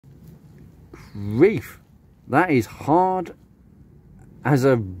grief. That is hard as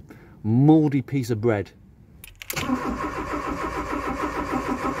a mouldy piece of bread.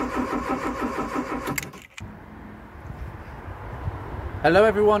 Hello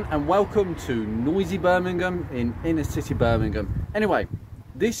everyone and welcome to noisy Birmingham in inner city Birmingham. Anyway,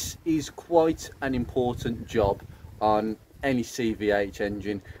 this is quite an important job on any CVH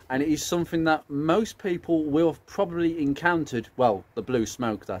engine, and it is something that most people will have probably encountered. Well, the blue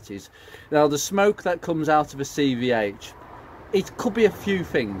smoke, that is. Now, the smoke that comes out of a CVH, it could be a few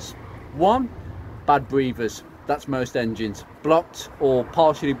things. One, bad breathers. That's most engines. Blocked or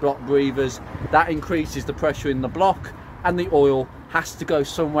partially blocked breathers. That increases the pressure in the block, and the oil has to go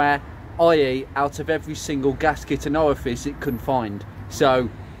somewhere, i.e. out of every single gasket and orifice it can find. So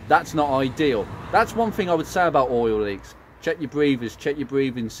that's not ideal. That's one thing I would say about oil leaks. Check your breathers, check your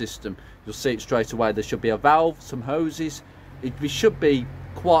breathing system. You'll see it straight away. There should be a valve, some hoses. It should be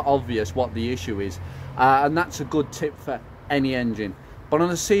quite obvious what the issue is, and that's a good tip for any engine. But on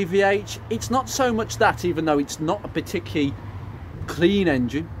a CVH, it's not so much that, even though it's not a particularly clean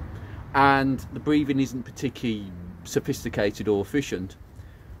engine and the breathing isn't particularly sophisticated or efficient.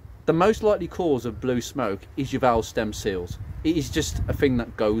 The most likely cause of blue smoke is your valve stem seals. It is just a thing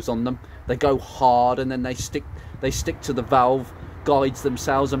that goes on them. They go hard and then they stick to the valve guides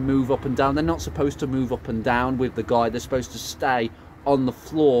themselves and move up and down. They're not supposed to move up and down with the guide. They're supposed to stay on the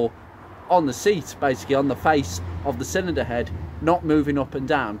floor, on the seat, basically on the face of the cylinder head, not moving up and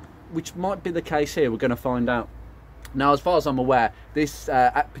down, which might be the case here. We're going to find out. Now, as far as I'm aware, this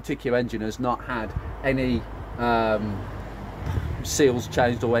particular engine has not had any seals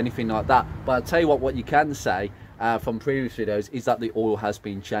changed or anything like that, but I'll tell you what you can say from previous videos is that the oil has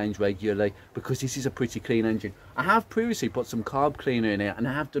been changed regularly, because this is a pretty clean engine. I have previously put some carb cleaner in here, and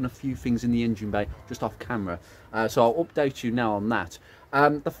I have done a few things in the engine bay just off camera, so I'll update you now on that.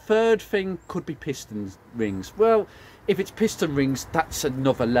 The third thing could be piston rings. Well, if it's piston rings, that's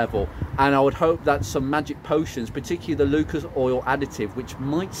another level, and I would hope that some magic potions, particularly the Lucas oil additive, which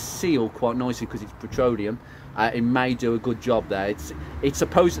might seal quite nicely because it's petroleum, it may do a good job there. It's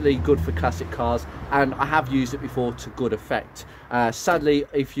supposedly good for classic cars, and I have used it before to good effect. Sadly,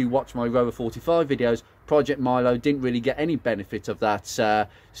 if you watch my Rover 45 videos, Project Milo didn't really get any benefit of that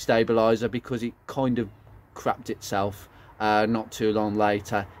stabilizer, because it kind of crapped itself not too long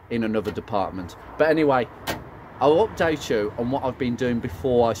later in another department. But anyway, I'll update you on what I've been doing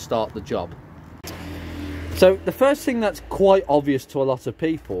before I start the job. So the first thing that's quite obvious to a lot of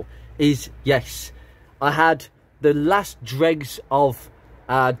people is, yes, I had the last dregs of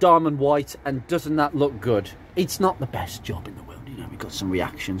diamond white, and doesn't that look good? It's not the best job in the world, you know. We've got some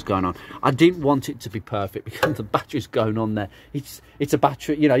reactions going on. I didn't want it to be perfect because the battery's going on there. It's a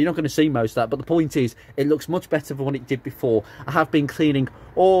battery, you know, you're not going to see most of that, but the point is it looks much better than what it did before. I have been cleaning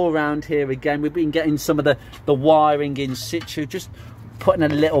all around here again. We've been getting some of the wiring in situ, just putting a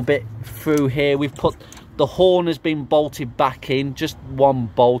little bit through here. We've put the horn has been bolted back in, just one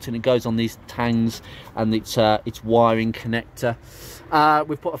bolt, and it goes on these tangs, and it's wiring connector.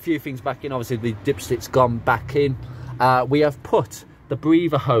 We've put a few things back in. Obviously the dipstick's gone back in. We have put the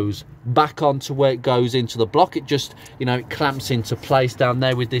breather hose back onto where it goes into the block. It just, you know, it clamps into place down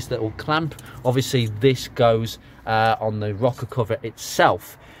there with this little clamp. Obviously this goes on the rocker cover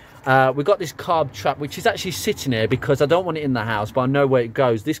itself. We've got this carb trap, which is actually sitting here because I don't want it in the house, but I know where it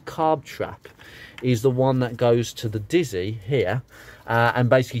goes. This carb trap is the one that goes to the dizzy here, and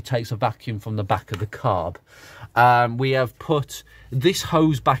basically takes a vacuum from the back of the carb. We have put this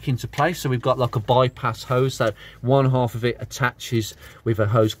hose back into place, so we've got like a bypass hose, so one half of it attaches with a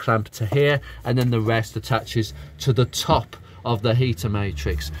hose clamp to here, and then the rest attaches to the top of the heater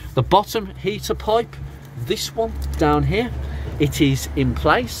matrix. The bottom heater pipe, this one down here, it is in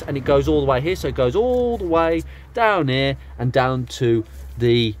place, and it goes all the way here, so it goes all the way down here and down to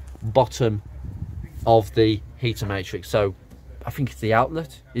the bottom of the heater matrix. So I think it's the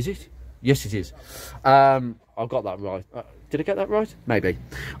outlet, is it? Yes, it is. I've got that right. Did I get that right? Maybe.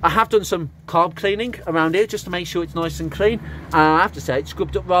 I have done some carb cleaning around here just to make sure it's nice and clean. I have to say it's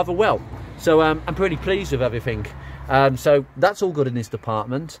scrubbed up rather well. So I'm pretty pleased with everything. So that's all good in this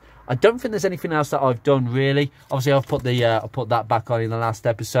department. I don't think there's anything else that I've done really. Obviously I've put I put that back on in the last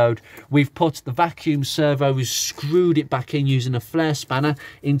episode. We've put the vacuum servo, we've screwed it back in using a flare spanner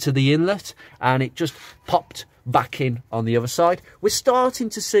into the inlet, and it just popped back in on the other side. We're starting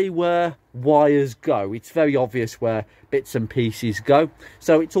to see where wires go. It's very obvious where bits and pieces go,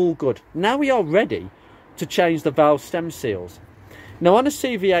 so it's all good. Now we are ready to change the valve stem seals. Now on a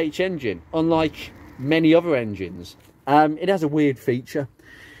CVH engine, unlike many other engines, it has a weird feature,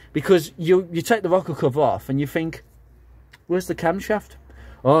 because you take the rocker cover off and you think, where's the camshaft?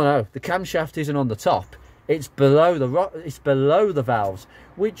 Oh no, the camshaft isn't on the top. It's below the valves,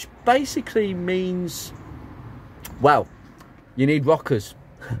 which basically means, well, you need rockers.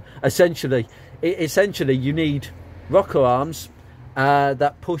 essentially you need rocker arms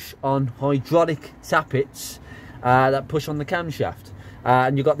that push on hydraulic tappets that push on the camshaft,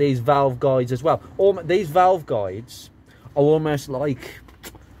 and you've got these valve guides as well. These valve guides are almost like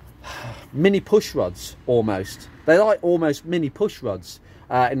mini push rods. They're like almost mini push rods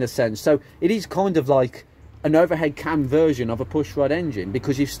in a sense. So it is kind of like an overhead cam version of a push rod engine,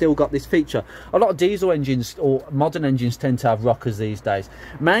 because you've still got this feature. A lot of diesel engines or modern engines tend to have rockers these days,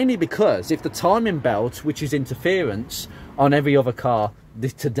 mainly because if the timing belt, which is interference on every other car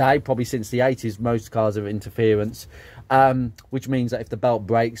today, probably since the 80s, most cars are interference, which means that if the belt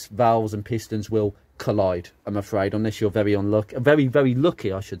breaks, valves and pistons will collide, I'm afraid, unless you're very unlucky, very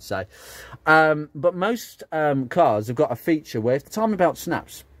lucky, I should say. But most cars have got a feature where if the timing belt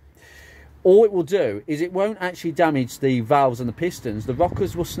snaps, all it will do is it won't actually damage the valves and the pistons. The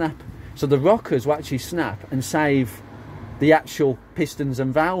rockers will snap. So the rockers will actually snap and save the actual pistons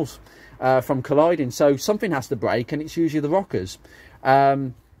and valves from colliding. So something has to break, and it's usually the rockers.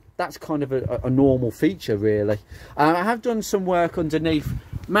 That's kind of a normal feature, really. I have done some work underneath,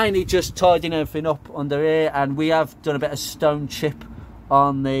 mainly just tidying everything up under here, and we have done a bit of stone chip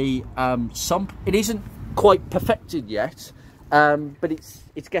on the sump. It isn't quite perfected yet, but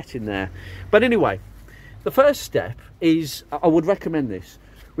it's getting there. But anyway, the first step is, I would recommend this.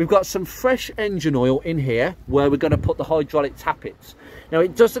 We've got some fresh engine oil in here where we're going to put the hydraulic tappets. Now,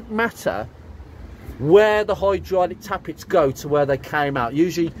 it doesn't matter where the hydraulic tappets go to where they came out.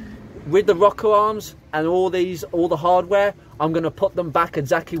 Usually with the rocker arms and all the hardware, I'm going to put them back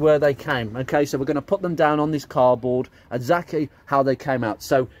exactly where they came. Okay, so we're going to put them down on this cardboard exactly how they came out.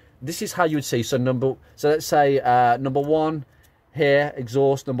 So this is how you would see. So let's say number one here,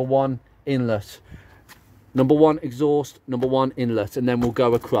 exhaust, number one inlet, number one exhaust, number one inlet, and then we'll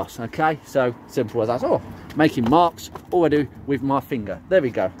go across. Okay, so simple as that. Oh, making marks already with my finger. There we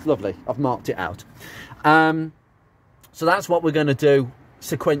go, lovely, I've marked it out. So that's what we're going to do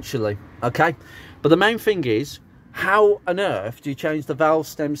sequentially. Okay, but the main thing is, how on earth do you change the valve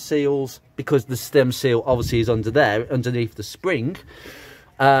stem seals? Because the stem seal obviously is under there, underneath the spring,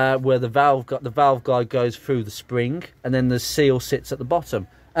 where the valve guide goes through the spring, and then the seal sits at the bottom.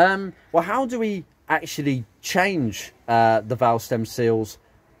 Well, how do we actually change the valve stem seals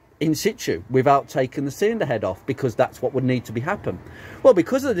in situ without taking the cylinder head off? Because that's what would need to be happen. Well,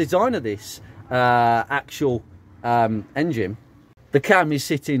 because of the design of this actual engine, the cam is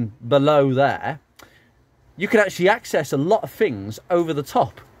sitting below there. You can actually access a lot of things over the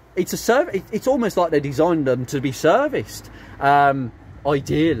top. It's almost like they designed them to be serviced,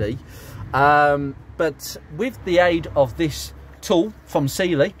 ideally. But with the aid of this tool from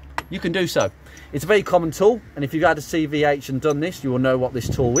Sealy, you can do so. It's a very common tool, and if you've had a CVH and done this, you will know what this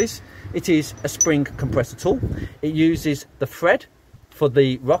tool is. It is a spring compressor tool. It uses the thread for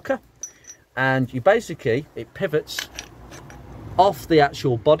the rocker, and it pivots off the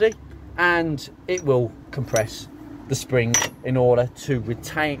actual body, and it will compress the spring in order to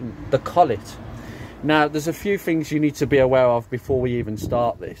retain the collet. Now, there's a few things you need to be aware of before we even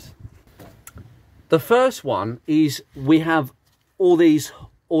start this. The first one is we have all these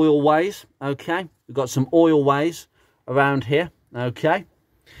oil ways. Okay, we've got some oil ways around here. Okay,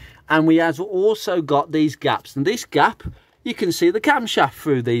 and we have also got these gaps, and this gap, you can see the camshaft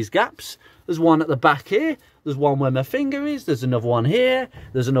through these gaps. There's one at the back here, there's one where my finger is, there's another one here,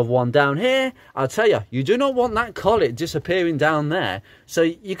 there's another one down here. I'll tell you, you do not want that collet disappearing down there, so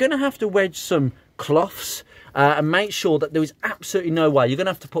you're going to have to wedge some cloths and make sure that there is absolutely no way. You're going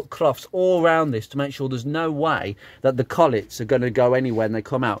to have to put cloths all around this to make sure there's no way that the collets are going to go anywhere when they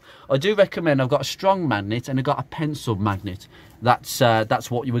come out. I do recommend, I've got a strong magnet and I've got a pencil magnet. That's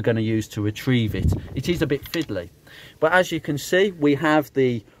what you were going to use to retrieve it. It is a bit fiddly, but as you can see, we have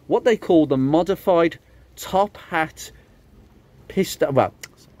what they call the modified top hat piston. Well,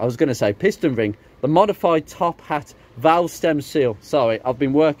 I was going to say piston ring. The modified top hat valve stem seal. Sorry, I've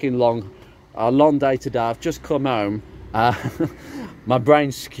been working a long day today. I've just come home. My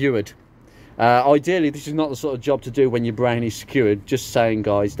brain's skewered. Ideally, this is not the sort of job to do when your brain is skewered. Just saying,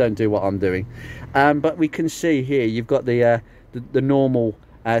 guys, don't do what I'm doing. But we can see here, you've got the normal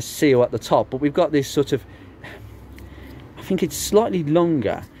seal at the top, but we've got this sort of, I think it's slightly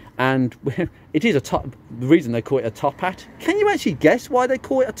longer, and it is a top. The reason they call it a top hat, can you actually guess why they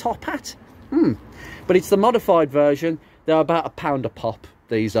call it a top hat? But it's the modified version. They're about £1 a pop.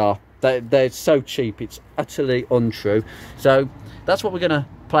 These are. They're so cheap, it's utterly untrue. So that's what we're going to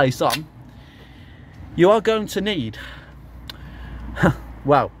place on. You are going to need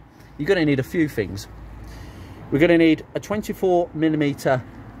Well, you're going to need a few things. We're going to need a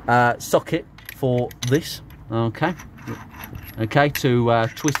 24mm socket for this, okay, to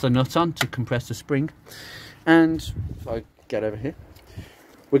twist the nut on to compress the spring. And if I get over here,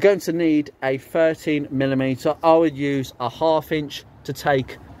 we're going to need a 13mm. I would use a 1/2 inch to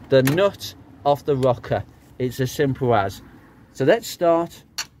take the nut off the rocker. It's as simple as. So let's start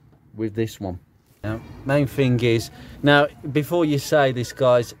with this one. Now, main thing is, now before you say this,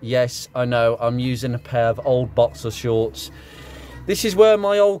 guys, yes, I know I'm using a pair of old boxer shorts. This is where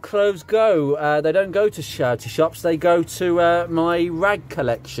my old clothes go. They don't go to charity shops, they go to my rag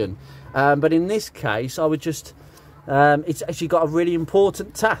collection. But in this case, I would just, it's actually got a really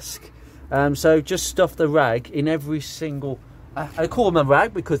important task. So just stuff the rag in every single, I call them a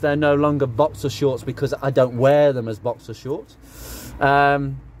rag because they're no longer boxer shorts because I don't wear them as boxer shorts.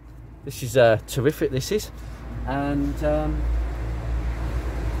 This is terrific, this is. And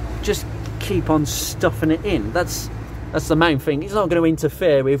just keep on stuffing it in. That's the main thing. It's not going to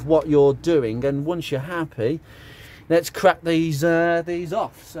interfere with what you're doing. And once you're happy, let's crack these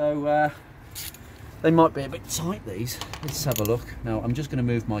off. So they might be a bit tight, these. Let's have a look. Now, I'm just going to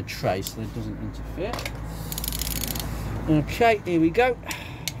move my tray so it doesn't interfere. Okay, here we go.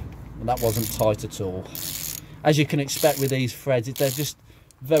 Well, that wasn't tight at all. As you can expect with these threads, they're just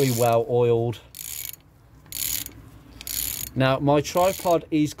very well oiled. Now, my tripod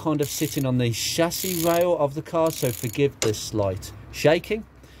is kind of sitting on the chassis rail of the car, so forgive the slight shaking.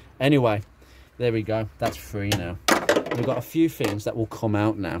 Anyway, there we go. That's free now. We've got a few things that will come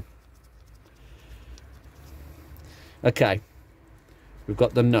out now. Okay, we've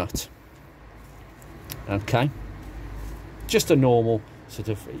got the nut. Okay, just a normal sort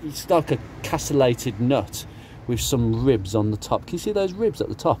of, it's like a castellated nut with some ribs on the top. Can you see those ribs at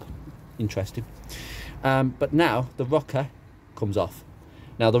the top? Interesting. But now the rocker comes off.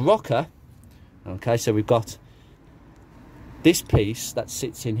 Now the rocker, okay, so we've got this piece that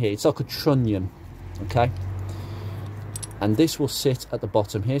sits in here. It's like a trunnion, okay, and this will sit at the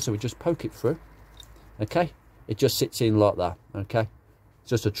bottom here, so we just poke it through. Okay, it just sits in like that. Okay,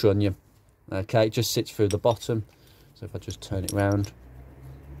 it's just a trunnion. Okay, it just sits through the bottom. So if I just turn it round,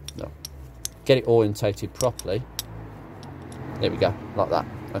 no, get it orientated properly, there we go, like that.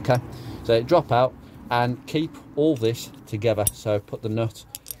 Okay, so drop out and keep all this together. So put the nut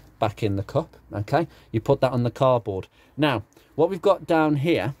back in the cup. Okay, you put that on the cardboard. Now what we've got down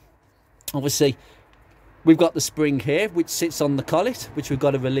here, obviously we've got the spring here which sits on the collet, which we've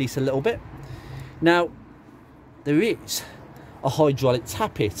got to release a little bit. Now there is a hydraulic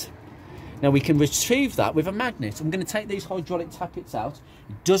tappet. Now we can retrieve that with a magnet. I'm going to take these hydraulic tappets out.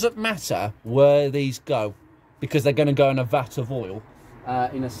 It doesn't matter where these go because they're going to go in a vat of oil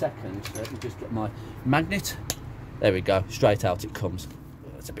in a second. So let me just get my magnet. There we go, straight out it comes.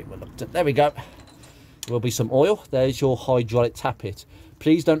 It's a bit reluctant. There we go. There will be some oil. There's your hydraulic tappet.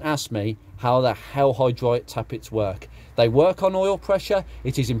 Please don't ask me how the hell hydraulic tappets work. They work on oil pressure.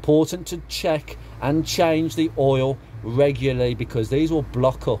 It is important to check and change the oil regularly because these will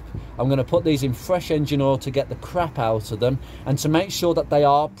block up. I'm going to put these in fresh engine oil to get the crap out of them and to make sure that they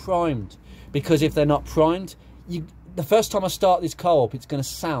are primed, because if they're not primed, the first time I start this car up, it's going to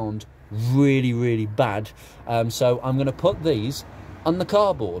sound really, really bad. So I'm going to put these on the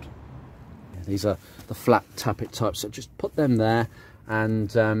cardboard. These are the flat tappet types, so just put them there.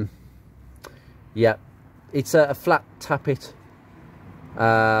 And yeah, it's a flat tappet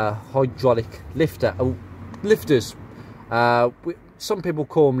hydraulic lifter. Lifters, some people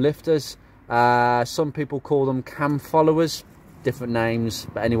call them lifters, some people call them cam followers, different names,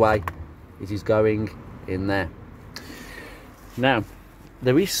 but anyway, it is going in there. Now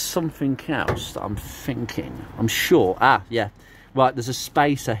there is something else that I'm thinking, I'm sure, yeah, right, there's a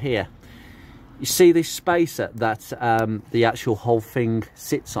spacer here. You see this spacer that the actual whole thing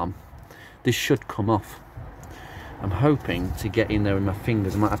sits on? This should come off. I'm hoping to get in there with my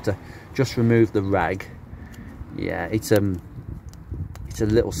fingers. I might have to just remove the rag. Yeah, it's a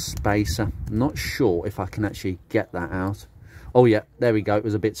little spacer. I'm not sure if I can actually get that out. Oh yeah, there we go. It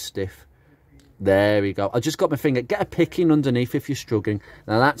was a bit stiff. There we go. I just got my finger. Get a pick in underneath if you're struggling.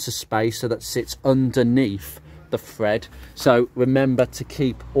 Now that's a spacer that sits underneath the thread, so remember to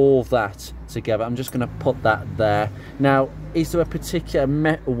keep all that together. I'm just going to put that there. Now, is there a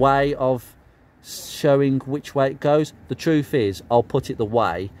particular way of showing which way it goes? The truth is, I'll put it the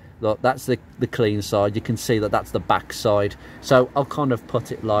way, look, that's the clean side. You can see that that's the back side, so I'll kind of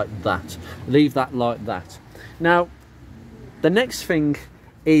put it like that, leave that like that. Now the next thing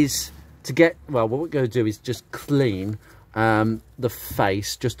is to get, well, what we're going to do is just clean the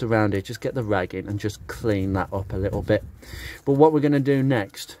face just around it, just get the rag in and just clean that up a little bit. But what we're going to do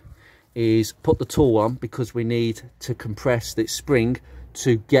next is put the tool on, because we need to compress this spring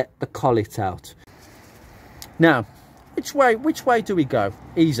to get the collet out. Now, which way do we go?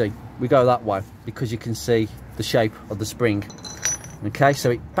 Easy, we go that way, because you can see the shape of the spring. Okay,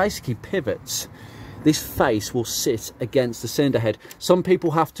 so it basically pivots. This face will sit against the cylinder head. Some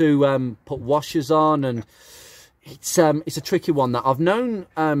people have to put washers on, and it's a tricky one. That I've known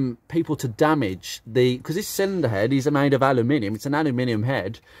people to damage because this cylinder head is made of aluminium. It's an aluminium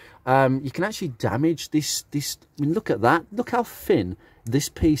head. You can actually damage this. I mean, look at that. Look how thin this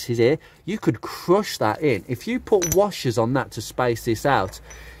piece is here. You could crush that in. If you put washers on that to space this out,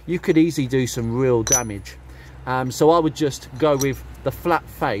 you could easily do some real damage. So I would just go with the flat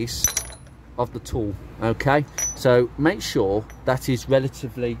face of the tool. Okay, so make sure that is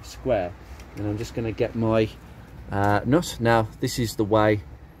relatively square, and I'm just going to get my nut. Now this is the way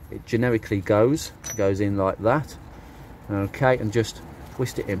it generically goes. It goes in like that. Okay, and just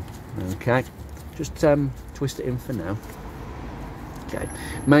twist it in. Okay, just twist it in for now. Okay,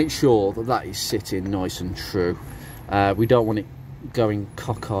 make sure that that is sitting nice and true. We don't want it going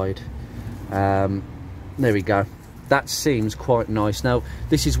cockeyed. There we go. That seems quite nice. Now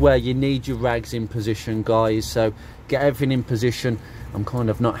this is where you need your rags in position, guys, so get everything in position. I'm kind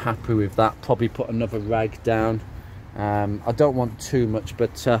of not happy with that. Probably put another rag down. I don't want too much,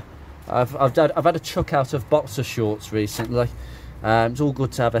 but I've had a chuck out of boxer shorts recently. It's all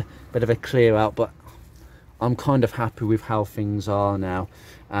good to have a bit of a clear out, but I'm kind of happy with how things are now.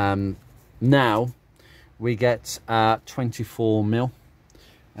 Now we get 24mm,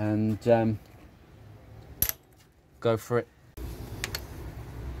 and go for it.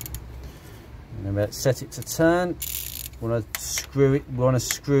 And then set it to turn. We want to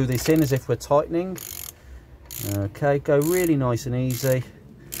screw this in as if we're tightening. Okay, go really nice and easy,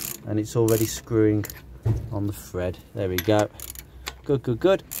 and it's already screwing on the thread. There we go. Good, good,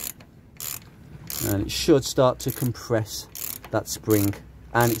 good. And it should start to compress that spring,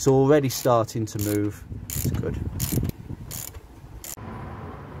 and it's already starting to move. It's good.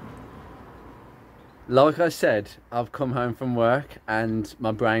 Like I said, I've come home from work and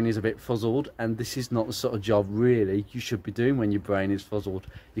my brain is a bit fuzzled, and this is not the sort of job really you should be doing when your brain is fuzzled.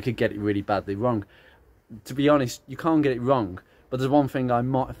 You could get it really badly wrong. To be honest, you can't get it wrong, but there's one thing I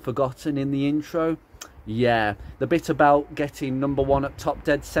might have forgotten in the intro. Yeah, the bit about getting number 1 at top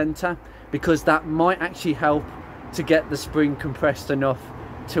dead center, because that might actually help to get the spring compressed enough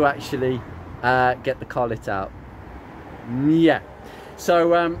to actually get the collet out. Yeah.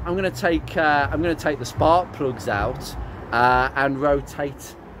 So I'm going to take the spark plugs out and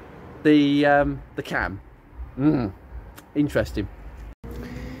rotate the cam. Interesting.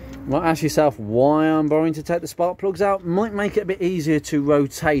 You might ask yourself why I'm bothering to take the spark plugs out. Might make it a bit easier to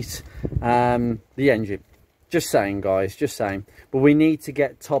rotate the engine. Just saying, guys, just saying. But we need to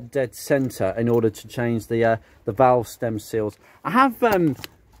get top dead center in order to change the valve stem seals.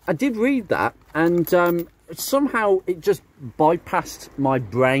 I did read that, and somehow it just bypassed my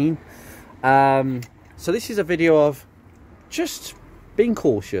brain. So this is a video of just being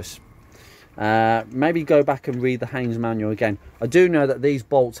cautious. Maybe go back and read the Haynes manual again. I do know that these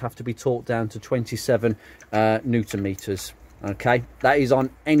bolts have to be torqued down to 27 Newton meters. Okay, that is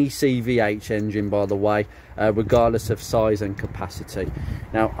on any CVH engine, by the way, regardless of size and capacity.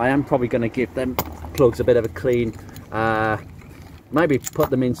 Now I am probably going to give them plugs a bit of a clean. Maybe put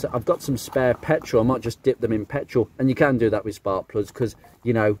them in. I've got some spare petrol. I might just dip them in petrol, and you can do that with spark plugs, because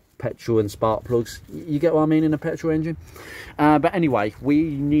you know, petrol and spark plugs, you get what I mean in a petrol engine. But anyway, we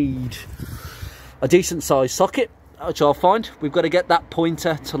need a decent sized socket, which I'll find. We've got to get that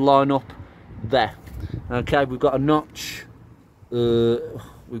pointer to line up there. Okay, we've got a notch.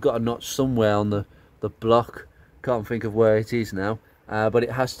 We've got a notch somewhere on the block. Can't think of where it is now, but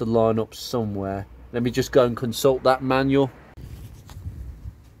it has to line up somewhere. Let me just go and consult that manual.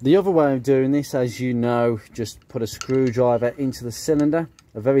 The other way of doing this, as you know, just put a screwdriver into the cylinder,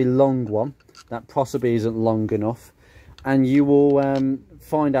 a very long one that possibly isn't long enough, and you will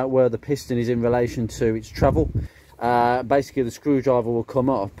find out where the piston is in relation to its travel. Basically the screwdriver will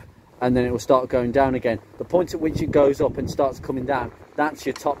come up, and then it will start going down again. The point at which it goes up and starts coming down, that's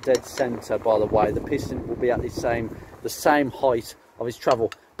your top dead center, by the way. The piston will be at the same height of its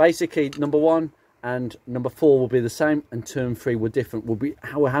travel. Basically number 1 and number 4 will be the same, and turn 3 were different.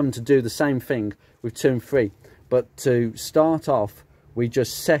 We're having to do the same thing with turn 3, but to start off we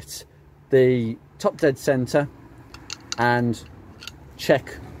just set the top dead center and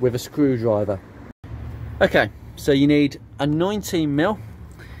check with a screwdriver. Okay, so you need a 19mm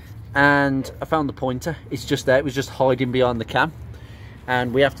and I found the pointer. It's just there, it was just hiding behind the cam.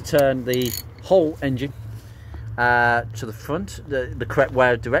 And we have to turn the whole engine to the front, the correct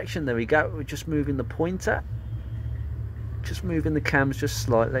way of direction. There we go. We're just moving the pointer, just moving the cams just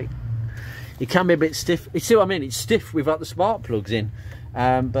slightly. It can be a bit stiff. You see what I mean? It's stiff without the spark plugs in,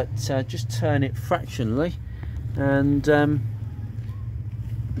 but just turn it fractionally, and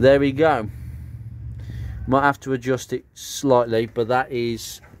there we go. Might have to adjust it slightly, but that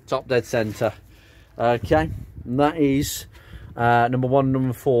is top dead center. Okay, and that is number 1,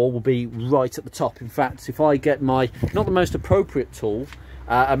 number 4 will be right at the top. In fact, if I get my, not the most appropriate tool,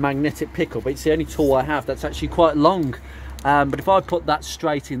 a magnetic pickup, it's the only tool I have that's actually quite long, but if I put that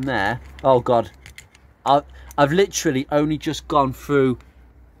straight in there, oh god, I've literally only just gone through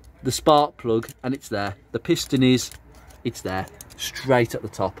the spark plug and it's there. The piston is, it's there, straight at the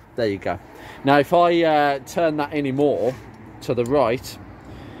top. There you go. Now if I turn that any more to the right,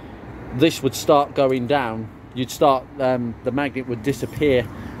 this would start going down. You'd start, the magnet would disappear.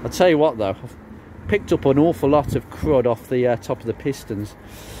 I'll tell you what though, I've picked up an awful lot of crud off the top of the pistons.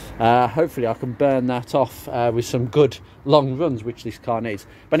 Hopefully I can burn that off with some good long runs, which this car needs.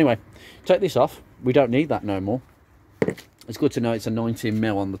 But anyway, take this off. We don't need that no more. It's good to know it's a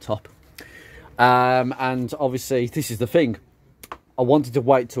 19mm on the top. And obviously this is the thing. I wanted to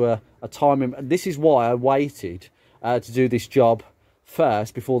wait to a timing. This is why I waited to do this job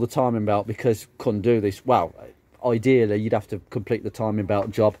first before the timing belt, because couldn't do this. Well, ideally you'd have to complete the timing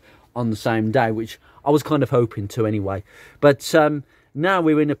belt job on the same day, which I was kind of hoping to anyway. But now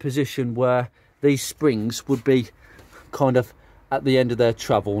we're in a position where these springs would be kind of at the end of their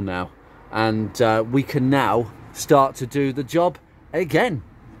travel now, and we can now start to do the job again.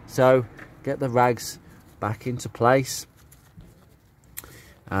 So get the rags back into place.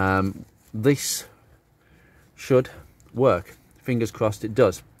 This should work. Fingers crossed it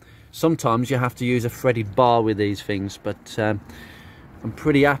does. Sometimes you have to use a threaded bar with these things, but I'm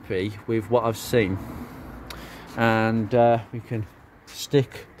pretty happy with what I've seen. And we can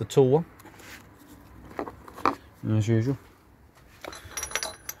stick the tool on as usual.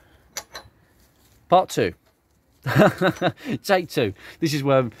 Part 2. Take 2. This is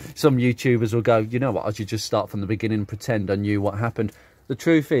where some YouTubers will go, you know what, I should just start from the beginning and pretend I knew what happened. The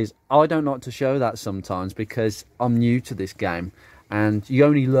truth is, I don't like to show that sometimes because I'm new to this game and you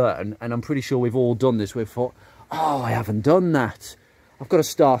only learn, and I'm pretty sure we've all done this. We've thought, oh, I haven't done that. I've got to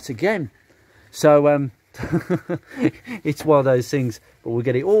start again. So it's one of those things, but we'll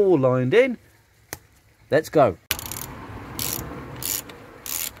get it all lined in. Let's go.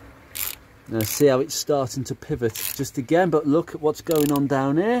 Now see how it's starting to pivot just again, but look at what's going on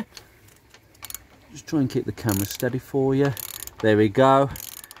down here. Just try and keep the camera steady for you. There we go,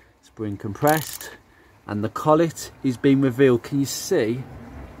 spring compressed, and the collet is being revealed. Can you see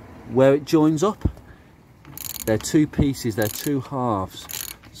where it joins up? They're 2 pieces, they're 2 halves.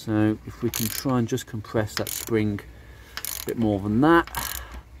 So if we can try and just compress that spring a bit more than that,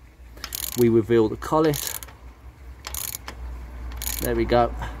 we reveal the collet. There we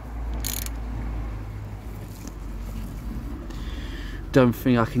go. Don't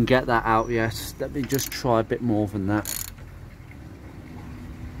think I can get that out yet. Let me just try a bit more than that.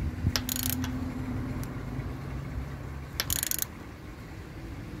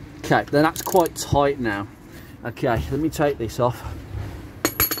 Okay, then that's quite tight now. Okay, let me take this off.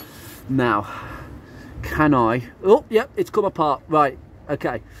 Now, can I? Oh, yep, it's come apart. Right,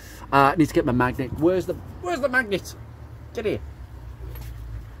 okay. I need to get my magnet. Where's the magnet? Get here.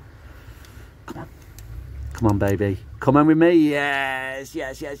 Come on. Come on, baby. Come on with me. Yes,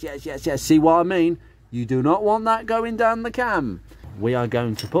 yes, yes, yes, yes, yes. See what I mean? You do not want that going down the cam. We are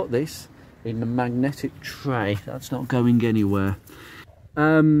going to put this in the magnetic tray. That's not going anywhere.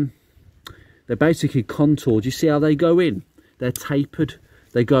 They're basically contoured. You see how they go in? They're tapered.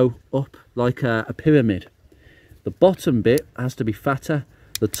 They go up like a pyramid. The bottom bit has to be fatter.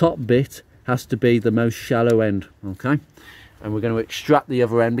 The top bit has to be the most shallow end. Okay, and we're going to extract the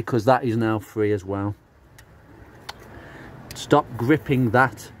other end because that is now free as well. Stop gripping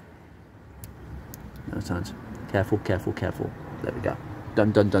that. No signs. Careful, careful, careful. There we go.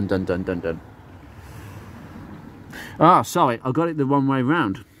 Done, done, done, done, done, done, done. Ah, sorry, I got it the wrong way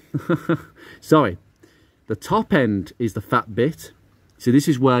round. Sorry, the top end is the fat bit. So this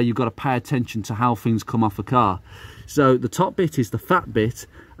is where you've got to pay attention to how things come off a car. So the top bit is the fat bit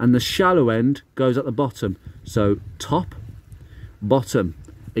and the shallow end goes at the bottom. So top, bottom.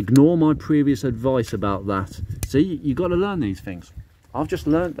 Ignore my previous advice about that. See, you've got to learn these things. I've just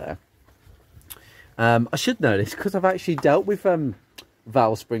learned there. I should know this because I've actually dealt with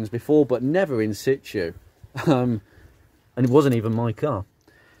valve springs before, but never in situ. And it wasn't even my car.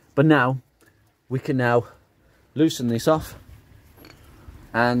 But now we can now loosen this off,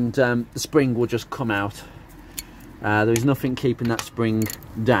 and the spring will just come out. There is nothing keeping that spring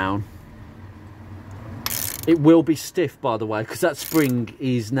down. It will be stiff, by the way, because that spring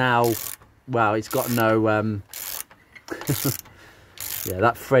is now, well, it's got no yeah,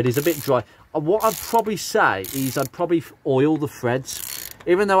 that thread is a bit dry. What I'd probably say is I'd probably oil the threads.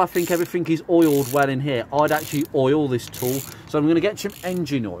 Even though I think everything is oiled well in here, I'd actually oil this tool. So I'm going to get some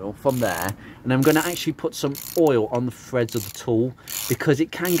engine oil from there, and I'm going to actually put some oil on the threads of the tool, because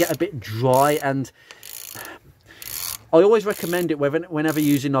it can get a bit dry. And I always recommend it whenever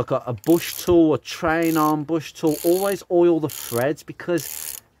using like a bush tool, a train arm bush tool, always oil the threads,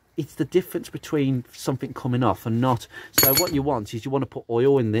 because it's the difference between something coming off and not. So what you want is you want to put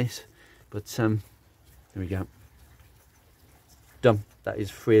oil in this. But there we go. Done. That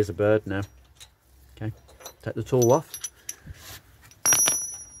is free as a bird now. Okay, take the tool off.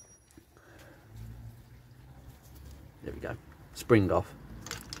 There we go. Spring off.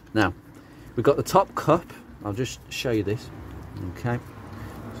 Now, we've got the top cup. I'll just show you this. Okay.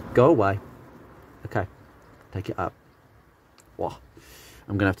 Go away. Okay. Take it up. Wow.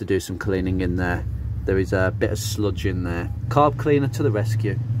 I'm going to have to do some cleaning in there. There is a bit of sludge in there. Carb cleaner to the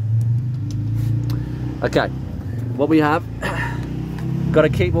rescue. Okay. What we have... Got to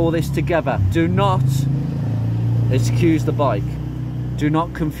keep all this together. Do not excuse the bike. Do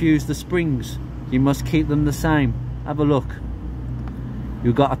not confuse the springs. You must keep them the same. Have a look.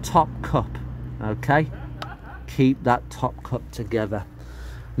 You've got a top cup. Okay? Keep that top cup together.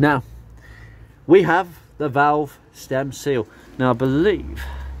 Now, we have the valve stem seal. Now, I believe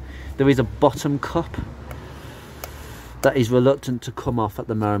there is a bottom cup that is reluctant to come off at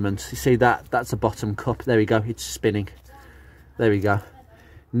the moment. You see that? That's a bottom cup. There we go. It's spinning. There we go.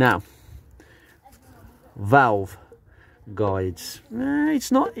 Now, valve guides.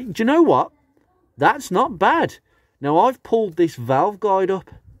 It's not, do you know what? That's not bad. Now, I've pulled this valve guide up,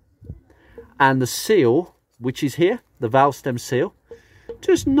 and the seal, which is here, the valve stem seal,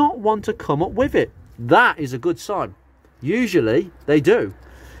 does not want to come up with it. That is a good sign. Usually, they do.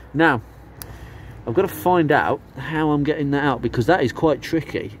 Now, I've got to find out how I'm getting that out, because that is quite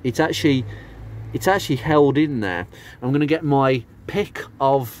tricky. It's actually held in there. I'm going to get my pick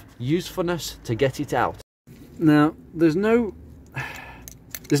of usefulness to get it out. Now, there's no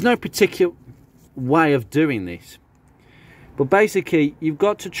particular way of doing this, but basically you've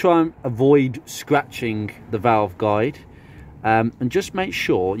got to try and avoid scratching the valve guide, and just make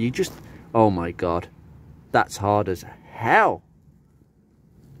sure you just, oh my god, that's hard as hell.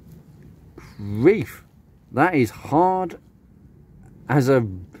 Grief, that is hard as a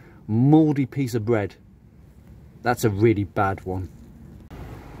mouldy piece of bread. That's a really bad one.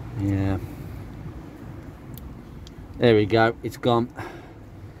 Yeah, there we go. It's gone.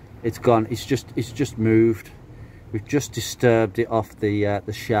 It's gone. It's just moved. We've just disturbed it off the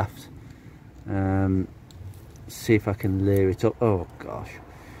shaft. See if I can leer it up. Oh gosh,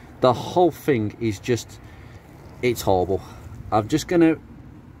 the whole thing is just, it's horrible. I'm just gonna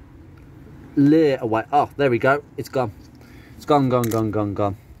leer away. Oh, there we go. It's gone. It's gone, gone, gone, gone,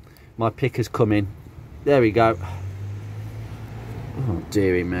 gone. My pick has come in. There we go. Oh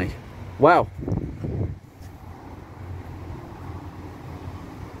dearie me. Wow.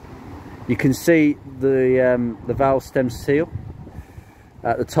 You can see the valve stem seal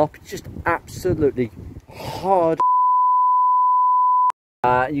at the top. It's just absolutely hard.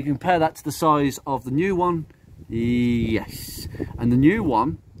 You compare that to the size of the new one. Yes. And the new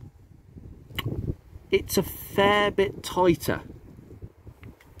one, it's a fair bit tighter.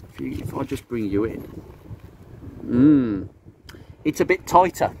 If I just bring you in. It's a bit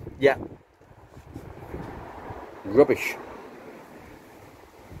tighter. Yeah. Rubbish.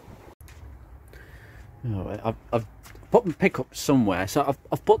 Alright, I've put my pickup somewhere, so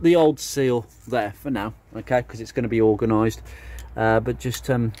I've put the old seal there for now, okay, because it's going to be organised. But just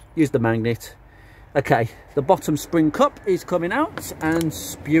use the magnet. Okay, the bottom spring cup is coming out and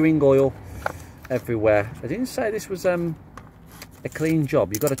spewing oil everywhere. I didn't say this was a clean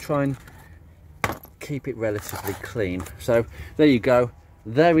job. You've got to try and keep it relatively clean. So there you go.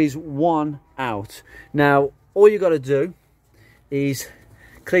 There is one out. Now all you got to do is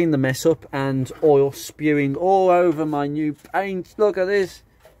clean the mess up, and oil spewing all over my new paint. Look at this.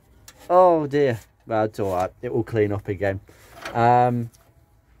 Oh dear. Well, it's all right. It will clean up again. I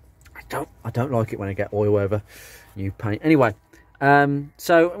don't like it when I get oil over new paint. Anyway,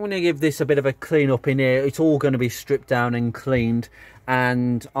 so I'm going to give this a bit of a clean up in here. It's all going to be stripped down and cleaned,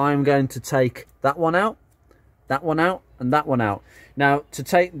 and I'm going to take that one out, and that one out. Now, to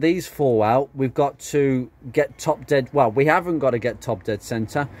take these 4 out, we've got to get top dead, well, we haven't got to get top dead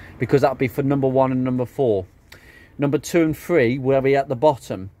center, because that'll be for number 1 and number 4. Number 2 and 3 will be at the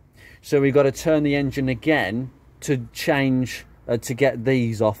bottom. So we've got to turn the engine again to change, to get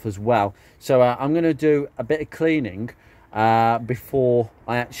these off as well. So I'm going to do a bit of cleaning before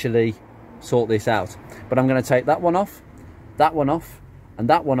I actually sort this out. But I'm going to take that one off, and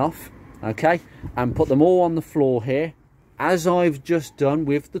that one off, okay, and put them all on the floor here, as I've just done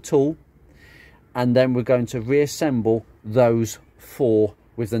with the tool, and then we're going to reassemble those 4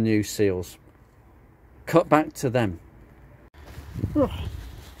 with the new seals. Cut back to them.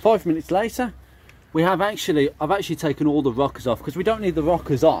 5 minutes later, I've actually taken all the rockers off, because we don't need the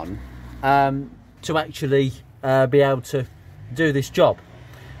rockers on to actually be able to do this job.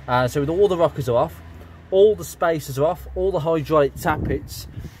 So with all the rockers are off, all the spacers are off, all the hydraulic tappets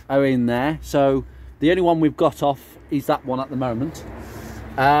are in there. So the only one we've got off is that one at the moment.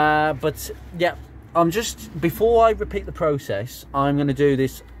 But yeah, before I repeat the process, I'm going to do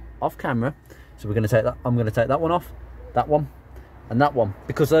this off camera. So we're going to take that, I'm going to take that one off, that one, and that one,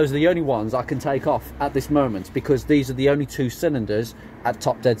 because those are the only ones I can take off at this moment, because these are the only 2 cylinders at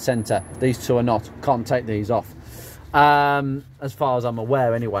top dead center. These 2 are not. Can't take these off, as far as I'm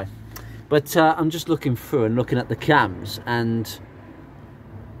aware anyway. But I'm just looking through and looking at the cams, and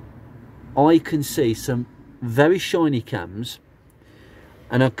I can see some very shiny cams,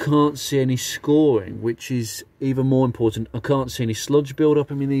 and I can't see any scoring, which is even more important. I can't see any sludge build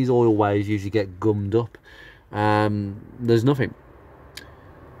up. I mean, these oil waves usually get gummed up. There's nothing.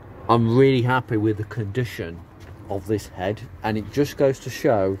 I'm really happy with the condition of this head, and it just goes to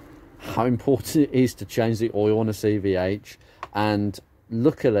show how important it is to change the oil on a CVH. And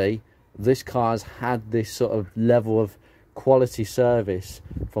luckily, this car's had this sort of level of quality service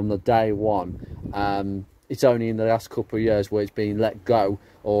from the day one. It's only in the last couple of years where it's been let go,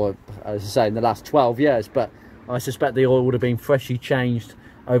 or as I say, in the last 12 years, but I suspect the oil would have been freshly changed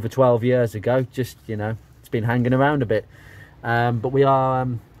over 12 years ago. Just, you know, it's been hanging around a bit. But we are,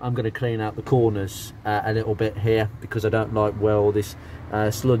 I'm going to clean out the corners a little bit here, because I don't like where all this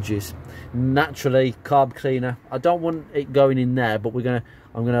sludge is. Naturally, carb cleaner, I don't want it going in there, but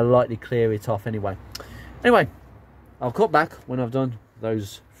I'm gonna lightly clear it off anyway. Anyway, I'll cut back when I've done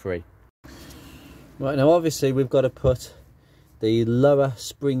those 3. Right, now obviously we've got to put the lower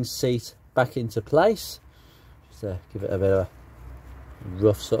spring seat back into place. Just give it a bit of a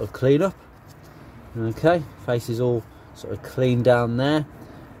rough sort of clean up. Okay, face is all sort of clean down there.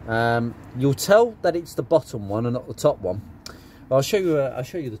 You'll tell that it's the bottom one and not the top one. I'll show you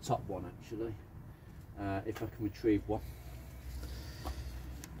the top one actually, if I can retrieve one.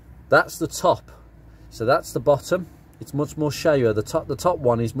 That's the top, so that's the bottom. It's much more shallower. The top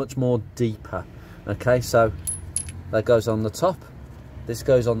one is much more deeper. Okay, so that goes on the top. This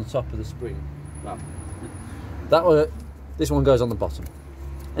goes on the top of the spring. Well, this one goes on the bottom.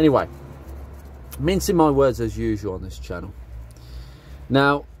 Anyway, mincing my words as usual on this channel.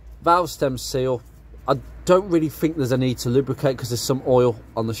 Now, valve stem seal, I don't really think there's a need to lubricate, because there's some oil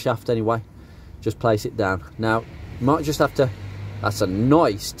on the shaft anyway. Just place it down. Now, you might just have to, that's a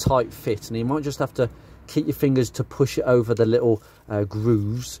nice tight fit, and you might just have to keep your fingers to push it over the little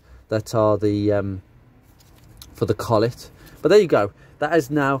grooves that are the for the collet. But there you go, that is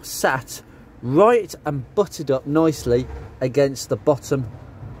now sat right and butted up nicely against the bottom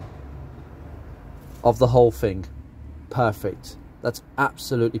of the whole thing. Perfect. That's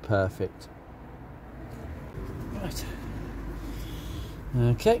absolutely perfect. Right.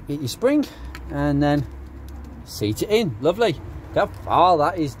 Okay, get your spring and then seat it in. Lovely. Look how far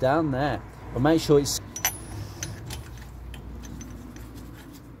that is down there. But make sure it's...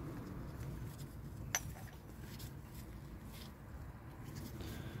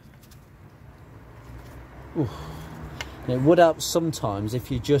 Ooh. It would help sometimes if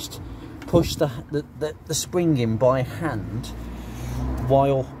you just push the spring in by hand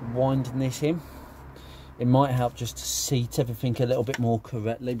while winding this in. It might help just to seat everything a little bit more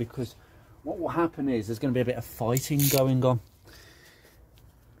correctly, because what will happen is there's going to be a bit of fighting going on.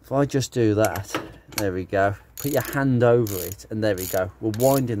 If I just do that, there we go, put your hand over it, and there we go, we're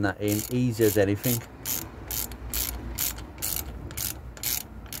winding that in easy as anything.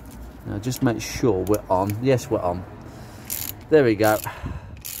 Now just make sure we're on. Yes, we're on. There we go.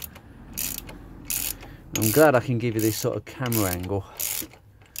 I'm glad I can give you this sort of camera angle.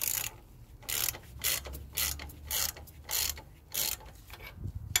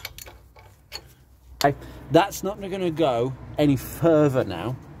 Okay, that's not going to go any further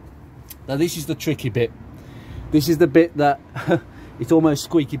now. Now this is the tricky bit. This is the bit that it's almost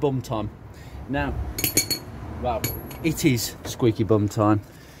squeaky bum time. Now, well, It is squeaky bum time,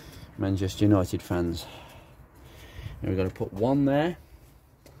 Manchester United fans. Now we're going to put one there,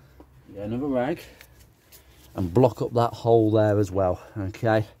 get another rag, and block up that hole there as well,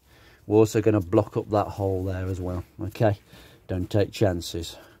 okay? We're also going to block up that hole there as well, okay? Don't take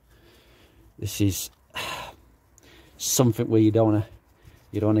chances. This is something where you don't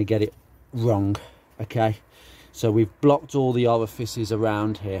want to get it wrong, okay? So we've blocked all the orifices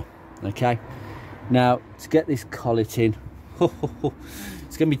around here, okay? Now to get this collet in,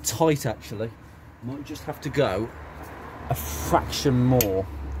 it's going to be tight actually. Might just have to go a fraction more.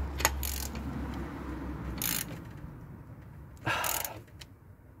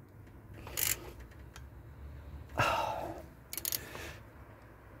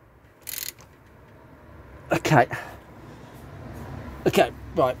 Okay,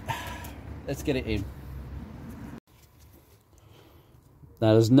 right, let's get it in.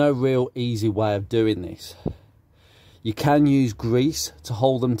 Now there's no real easy way of doing this. You can use grease to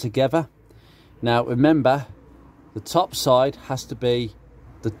hold them together. Now remember, the top side has to be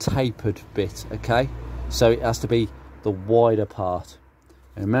the tapered bit, okay? So it has to be the wider part.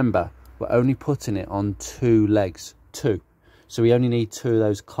 And remember, we're only putting it on 2 legs, 2. So we only need 2 of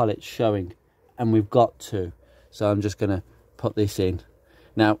those collets showing, and we've got 2. So I'm just gonna put this in.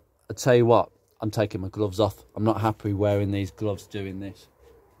 Now, I'll tell you what, I'm taking my gloves off. I'm not happy wearing these gloves doing this.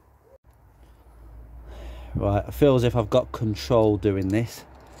 Right, I feel as if I've got control doing this.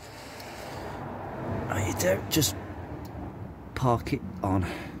 Oh, you don't just park it on.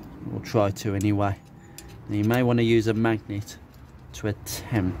 We'll try to anyway. Now, you may want to use a magnet to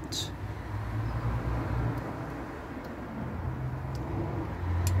attempt.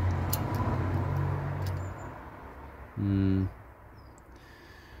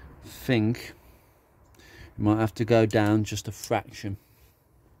 I think you might have to go down just a fraction.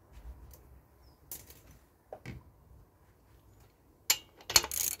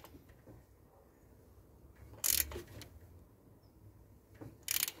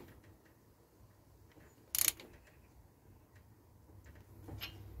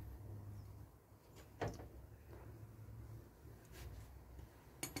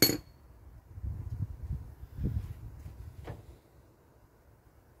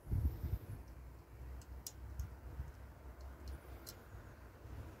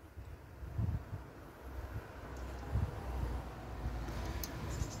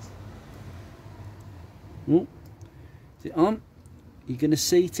 Oh, is it on? You're going to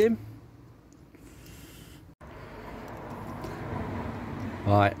seat him?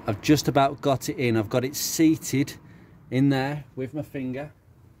 Right, I've just about got it in. I've got it seated in there with my finger.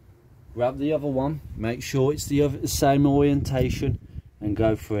 Grab the other one, make sure it's the same orientation, and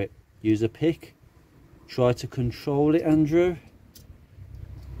go for it. Use a pick. Try to control it, Andrew.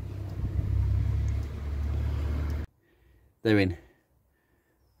 They're in.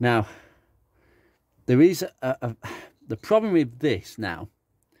 Now, there is the problem with this now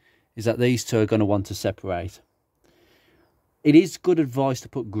is that these 2 are going to want to separate. It is good advice to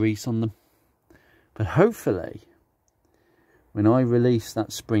put grease on them, but hopefully when I release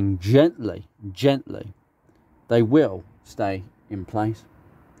that spring gently, they will stay in place.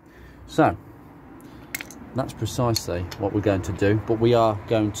 So that's precisely what we're going to do, but we are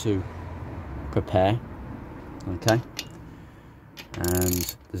going to prepare, okay?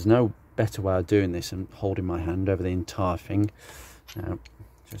 And there's no better way of doing this than holding my hand over the entire thing. Now,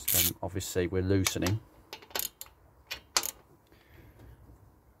 just obviously we're loosening.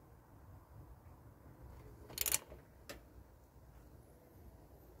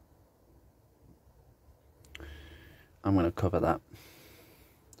 I'm going to cover that.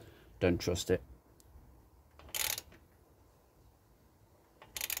 Don't trust it.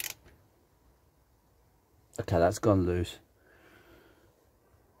 Okay, that's gone loose.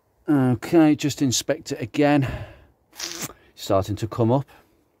 Okay, just inspect it again. Starting to come up.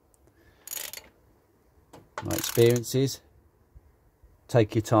 My experience is,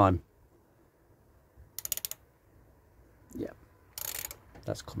 take your time. Yeah,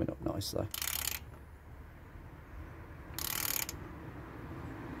 that's coming up nicely.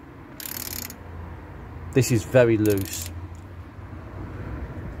 This is very loose.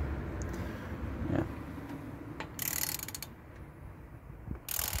 Yeah.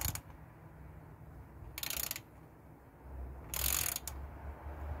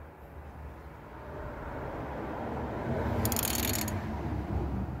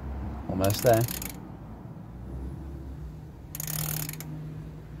 Almost there.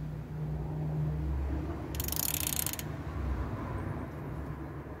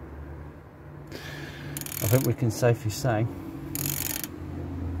 I think we can safely say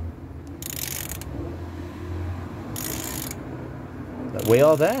we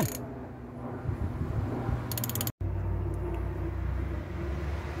are there.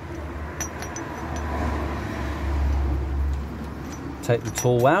 Take the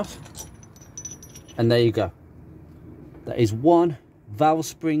tool out, and there you go. That is one valve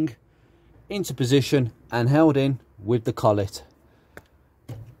spring into position and held in with the collet.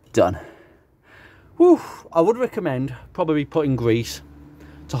 Done. Whew. I would recommend probably putting grease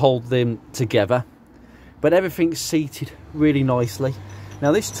to hold them together, but everything's seated really nicely.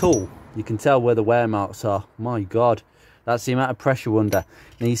 Now this tool, you can tell where the wear marks are. My God, that's the amount of pressure under.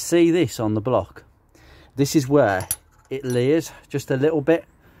 Now you see this on the block. This is where it leers just a little bit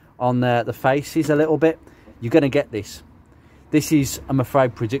on the faces a little bit. You're going to get this. This is, I'm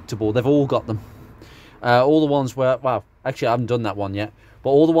afraid, predictable. They've all got them. All the ones where, well, actually I haven't done that one yet, but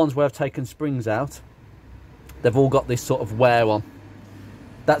all the ones where I've taken springs out, they've all got this sort of wear on.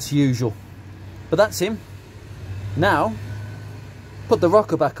 That's usual. But that's him. Now, put the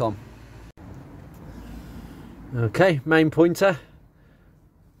rocker back on. Okay, main pointer,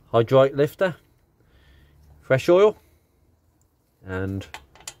 hydraulic lifter, fresh oil, and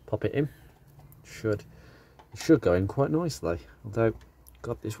pop it in. It should go in quite nicely, although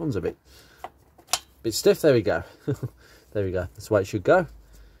God, this one's a bit stiff. There we go. There we go, that's the way it should go.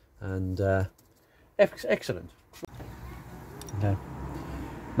 And excellent. Okay,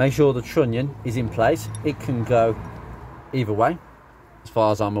 make sure the trunnion is in place. It can go either way as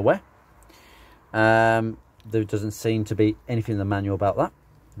far as I'm aware. There doesn't seem to be anything in the manual about that.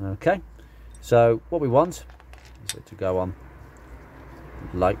 Okay, so what we want is it to go on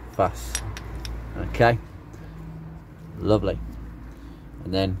like fast. Okay, lovely.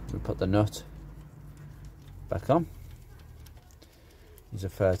 And then we put the nut back on. It's a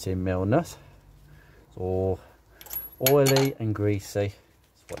 13mm nut. It's all oily and greasy.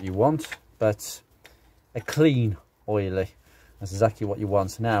 It's what you want, but a clean oily. That's exactly what you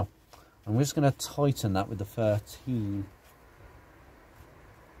want. Now I'm just going to tighten that with the 13.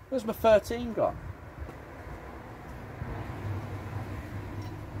 Where's my 13 gone?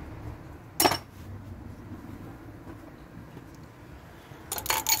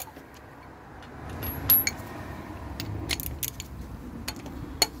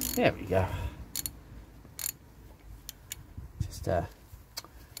 There we go. Just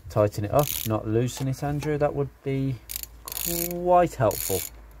tighten it up, not loosen it, Andrew. That would be quite helpful.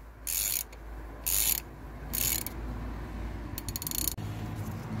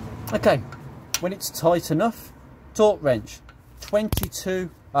 Okay, when it's tight enough, torque wrench, 27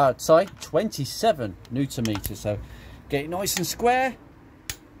 Newton meters. So get it nice and square.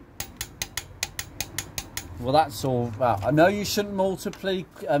 Well, that's all. Well, I know you shouldn't multiply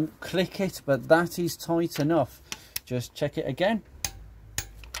click it, but that is tight enough. Just check it again.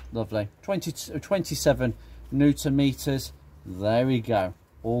 Lovely. 27 Newton meters. There we go.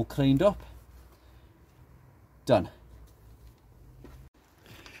 All cleaned up. Done.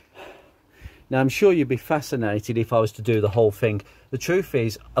 Now, I'm sure you'd be fascinated if I was to do the whole thing. The truth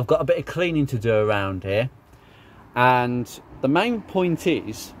is, I've got a bit of cleaning to do around here. And the main point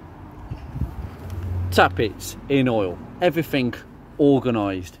is, tappets in oil, everything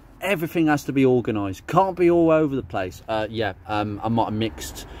organised. Everything has to be organised. Can't be all over the place. I might have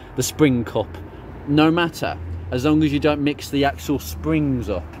mixed the spring cup. No matter, as long as you don't mix the actual springs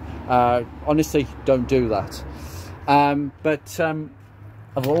up. Honestly, don't do that.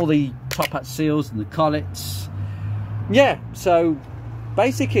 Of all the top hat seals and the collets, yeah, so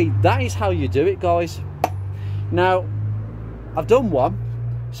basically that is how you do it, guys. Now I've done one,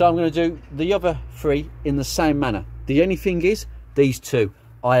 so I'm going to do the other three in the same manner. The only thing is, these two,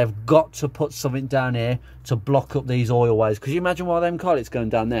 I have got to put something down here to block up these oil ways, because you imagine one of them collets going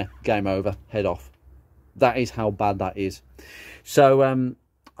down there, game over, head off. That is how bad that is. So I'm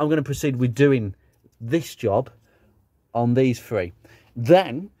going to proceed with doing this job on these three.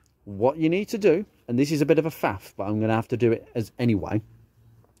 Then what you need to do, and this is a bit of a faff, but I'm going to have to do it as anyway,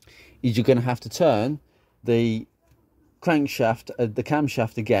 is you're going to have to turn the crankshaft, the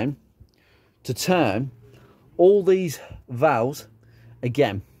camshaft again, to turn all these valves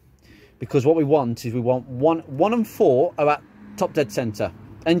again, because what we want is, we want one and four are at top dead center.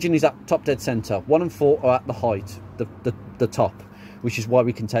 Engine is at top dead center. 1 and 4 are at the height, the top, which is why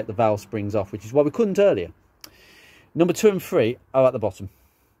we can take the valve springs off, which is why we couldn't earlier. Number 2 and 3 are at the bottom.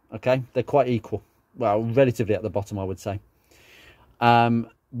 Okay, they're quite equal. Well, relatively at the bottom, I would say.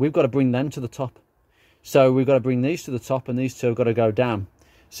 We've got to bring them to the top. So we've got to bring these to the top, and these two have got to go down.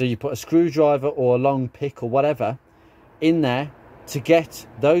 So you put a screwdriver or a long pick or whatever in there to get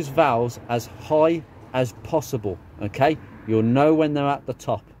those valves as high as possible. Okay, you'll know when they're at the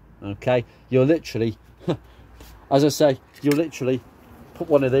top. Okay, you're literally, as I say, you're literally put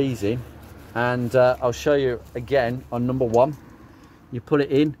one of these in, and I'll show you again on number 1. You put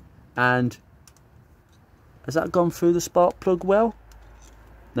it in, and has that gone through the spark plug well?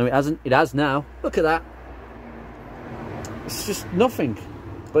 No, it hasn't. It has now. Look at that. It's just nothing.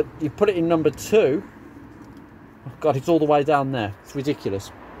 But you put it in number 2. Oh God, it's all the way down there. It's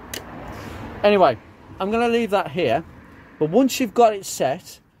ridiculous. Anyway, I'm going to leave that here. But once you've got it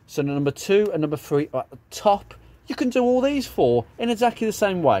set, so number 2 and number 3 are at the top, you can do all these 4 in exactly the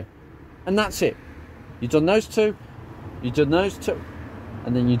same way. And that's it. You've done those 2, you've done those 2,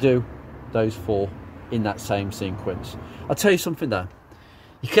 and then you do those 4 in that same sequence. I'll tell you something though.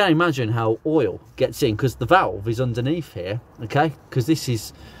 You can't imagine how oil gets in, because the valve is underneath here, okay? Because this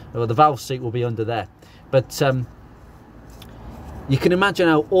is, well, the valve seat will be under there. But you can imagine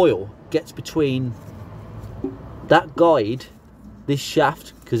how oil gets between that guide, this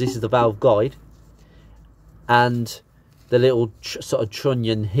shaft, because this is the valve guide, and the little sort of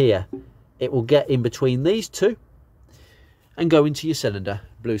trunnion here. It will get in between these 2 and go into your cylinder,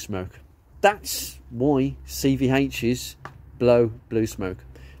 blue smoke. That's why CVHs blow blue smoke,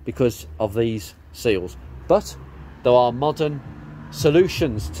 because of these seals. But there are modern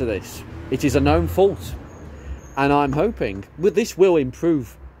solutions to this. It is a known fault, and I'm hoping this will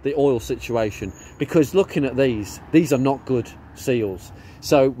improve the oil situation, because looking at these are not good seals.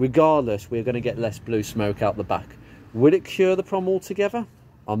 So regardless, we're going to get less blue smoke out the back. Will it cure the problem altogether?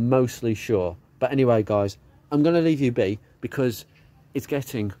 I'm mostly sure. But anyway guys, I'm going to leave you be, because it's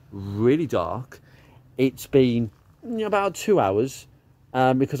getting really dark. It's been about 2 hours,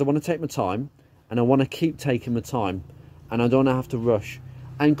 because I want to take my time, and I want to keep taking my time, and I don't have to rush.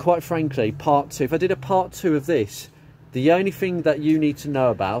 And quite frankly, part 2, if I did a part 2 of this, the only thing that you need to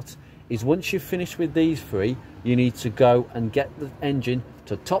know about is once you've finished with these 3, you need to go and get the engine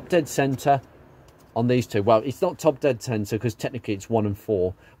to top dead center on these 2. Well, it's not top dead center because technically it's 1 and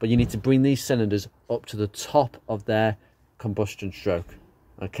 4, but you need to bring these cylinders up to the top of their combustion stroke,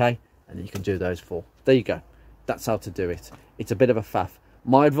 okay? And then you can do those 4. There you go. That's how to do it. It's a bit of a faff.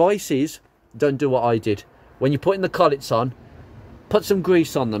 My advice is, don't do what I did. When you're putting the collets on, put some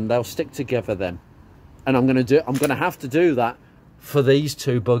grease on them. They'll stick together then. And I'm going to have to do that for these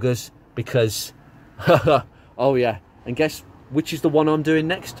 2 buggers, because oh yeah, and guess which is the one I'm doing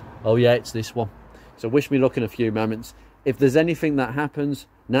next? Oh yeah, it's this one. So wish me luck in a few moments. If there's anything that happens,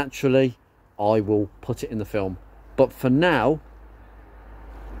 naturally, I will put it in the film. But for now,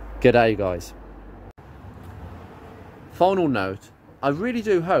 g'day guys. Final note, I really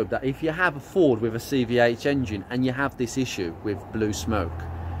do hope that if you have a Ford with a CVH engine and you have this issue with blue smoke,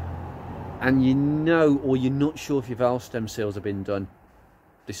 and you know, or you're not sure if your valve stem seals have been done,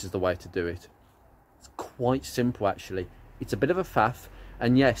 this is the way to do it. It's quite simple actually. It's a bit of a faff,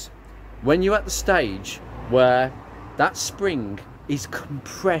 and yes, when you're at the stage where that spring is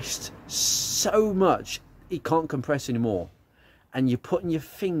compressed so much it can't compress anymore, and you're putting your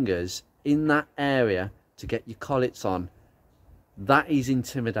fingers in that area to get your collets on, that is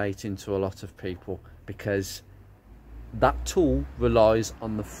intimidating to a lot of people, because that tool relies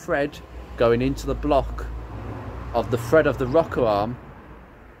on the thread going into the block of the thread of the rocker arm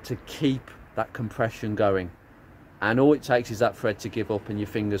to keep that compression going. And all it takes is that thread to give up and your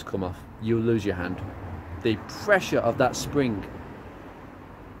fingers come off. You'll lose your hand. The pressure of that spring,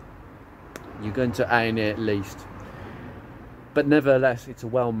 you're going to A&E at least. But nevertheless, it's a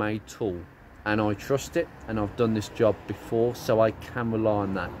well-made tool, and I trust it, and I've done this job before, so I can rely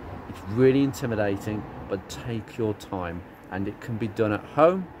on that. It's really intimidating, but take your time, and it can be done at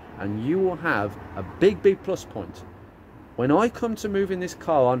home, and you will have a big plus point. When I come to moving this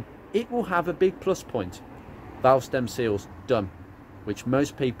car on, it will have a big plus point. Valve stem seals done, which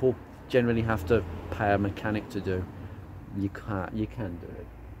most people generally have to pay a mechanic to do. You can do it.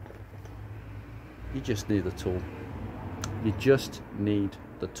 You just need the tool. You just need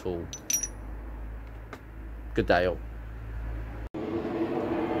the tool. Good day all.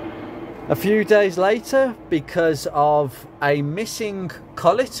 A few days later, because of a missing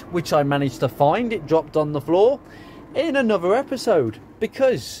collet which I managed to find, it dropped on the floor in another episode,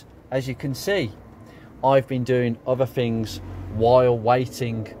 because as you can see, I've been doing other things while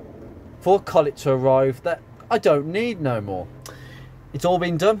waiting for a collet to arrive that I don't need no more. It's all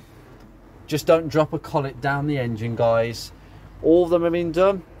been done. Just don't drop a collet down the engine, guys. All of them have been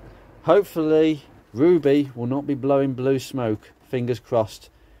done. Hopefully Ruby will not be blowing blue smoke. Fingers crossed.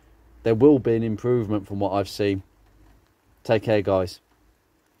 There will be an improvement from what I've seen. Take care, guys.